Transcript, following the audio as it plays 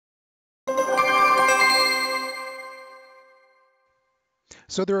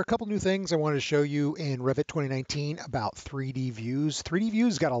So there are a couple new things I wanted to show you in Revit 2019 about 3D views. 3D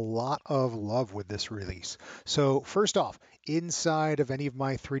views got a lot of love with this release. So first off, inside of any of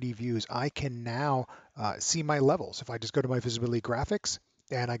my 3D views, I can now see my levels. If I just go to my visibility graphics,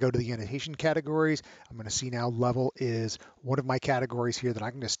 and I go to the annotation categories, I'm going to see now level is one of my categories here that I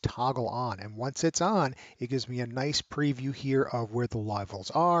can just toggle on. And once it's on, it gives me a nice preview here of where the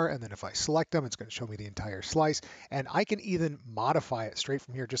levels are. And then if I select them, it's going to show me the entire slice. And I can even modify it straight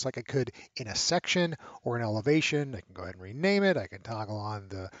from here, just like I could in a section or an elevation. I can go ahead and rename it. I can toggle on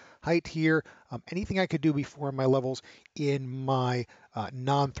the height here. Anything I could do before my levels in my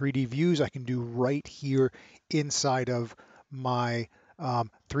non-3D views, I can do right here inside of my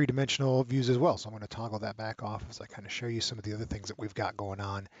three-dimensional views as well. So I'm going to toggle that back off as I kind of show you some of the other things that we've got going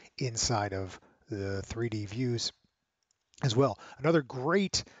on inside of the 3D views as well. Another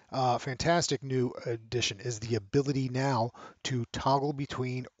great, fantastic new addition is the ability now to toggle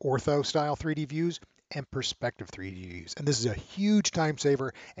between ortho style 3D views and perspective 3D views. And this is a huge time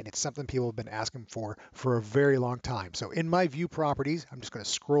saver, and it's something people have been asking for a very long time. So in my view properties, I'm just going to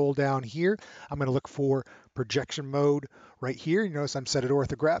scroll down here. I'm going to look for projection mode right here. You notice I'm set at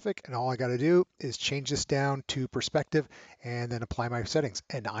orthographic, and all I got to do is change this down to perspective and then apply my settings.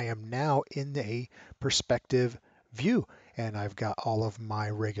 And I am now in a perspective view, and I've got all of my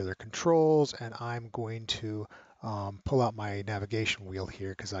regular controls, and I'm going to pull out my navigation wheel here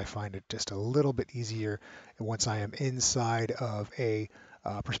because I find it just a little bit easier once I am inside of a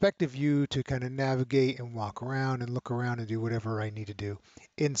perspective view to kind of navigate and walk around and look around and do whatever I need to do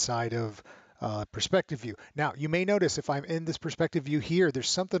inside of perspective view. Now, you may notice if I'm in this perspective view here, there's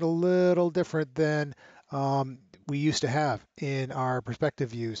something a little different than we used to have in our perspective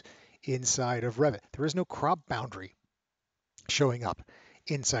views inside of Revit. There is no crop boundary showing up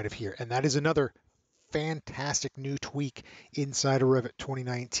inside of here, and that is another fantastic new tweak inside of Revit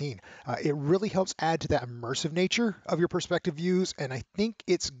 2019. It really helps add to that immersive nature of your perspective views, and I think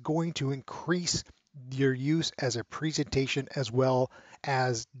it's going to increase your use as a presentation as well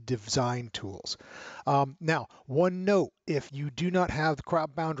as design tools. Now, one note, if you do not have the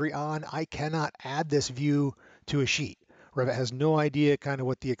crop boundary on, I cannot add this view to a sheet. Revit has no idea kind of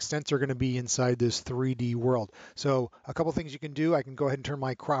what the extents are going to be inside this 3D world. So a couple things you can do, I can go ahead and turn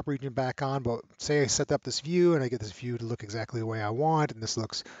my crop region back on, but say I set up this view and I get this view to look exactly the way I want, and this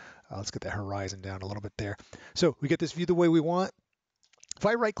looks, let's get that horizon down a little bit there. So we get this view the way we want. If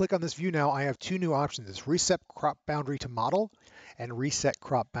I right click on this view now, I have two new options. It's reset crop boundary to model and reset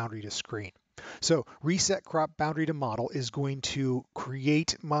crop boundary to screen. So reset crop boundary to model is going to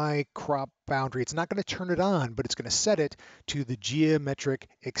create my crop boundary. It's not going to turn it on, but it's going to set it to the geometric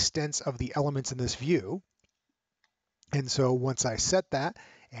extents of the elements in this view. And so once I set that,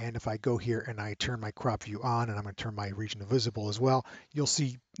 and if I go here and I turn my crop view on, and I'm going to turn my region to visible as well, you'll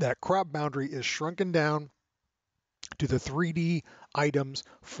see that crop boundary is shrunken down to the 3D items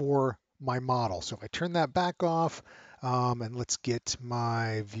for my model. So if I turn that back off, and let's get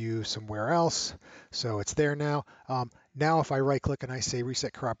my view somewhere else. So it's there now. Now if I right click and I say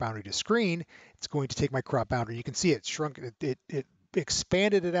reset crop boundary to screen, it's going to take my crop boundary. You can see it shrunk, it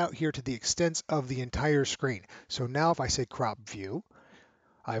expanded it out here to the extents of the entire screen. So now if I say crop view,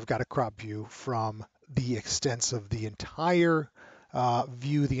 I've got a crop view from the extents of the entire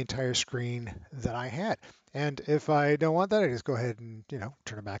view, the entire screen that I had. And if I don't want that, I just go ahead and,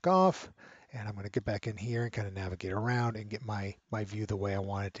 turn it back off. And I'm going to get back in here and kind of navigate around and get my view the way I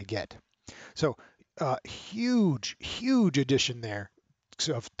want it to get. So huge, huge addition there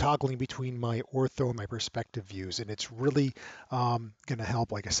of toggling between my ortho and my perspective views. And it's really going to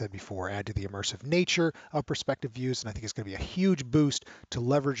help, like I said before, add to the immersive nature of perspective views. And I think it's going to be a huge boost to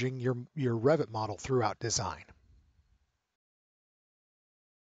leveraging your Revit model throughout design.